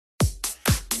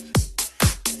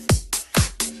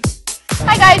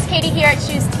Hi guys, Katie here at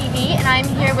Shoes TV, and I'm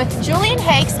here with Julian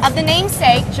Hakes of the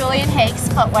namesake Julian Hakes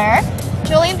Footwear.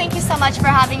 Julian, thank you so much for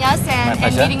having us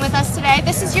and meeting with us today.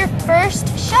 This is your first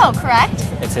show, correct?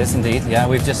 It is indeed, yeah.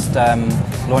 We've just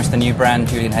launched the new brand,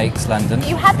 Julian Hakes London.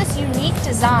 You have this unique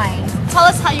design. Tell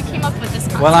us how you came up with this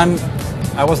concept. Well,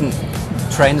 I wasn't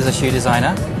trained as a shoe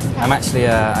designer. Okay. I'm actually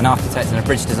an architect and a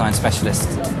bridge design specialist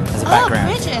as a background.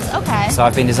 Oh, bridges, okay. So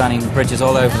I've been designing bridges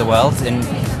all over the world.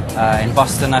 In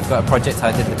Boston, I've got a project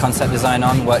I did the concept design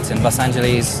on, worked in Los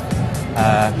Angeles,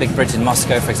 big bridge in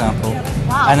Moscow, for example.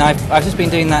 Wow. And I've just been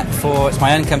doing that it's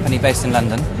my own company based in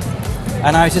London.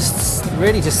 And I was just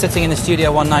sitting in the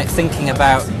studio one night thinking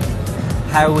about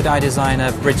how would I design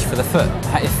a bridge for the foot?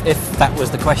 If that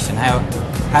was the question,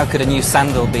 how could a new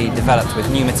sandal be developed with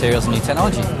new materials and new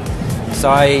technology? So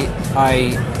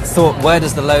I thought, where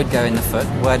does the load go in the foot?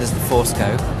 Where does the force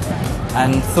go?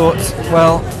 And thought,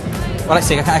 well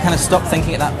actually I kind of stopped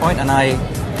thinking at that point, and I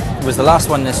was the last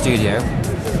one in the studio,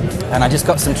 and I just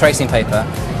got some tracing paper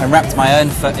and wrapped my own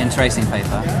foot in tracing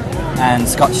paper and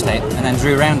scotch tape and then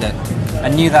drew around it. I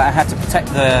knew that I had to protect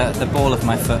the ball of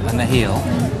my foot and the heel,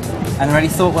 and really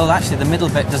thought, well actually the middle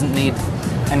bit doesn't need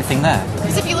anything there.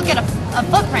 Because if you look at a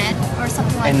footprint or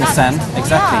something like that. In the sand,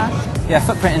 exactly. Yeah. Yeah,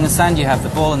 footprint in the sand, you have the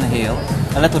ball and the heel,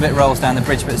 a little bit rolls down the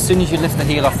bridge, but as soon as you lift the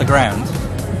heel off the ground,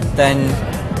 then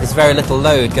there's very little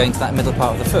load going to that middle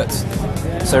part of the foot.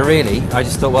 So really, I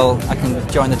just thought, well, I can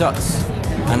join the dots,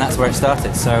 and that's where it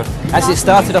started. So actually it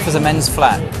started off as a men's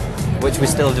flat, which we're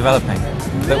still developing,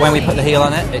 but when we put the heel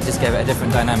on it, it just gave it a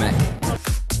different dynamic.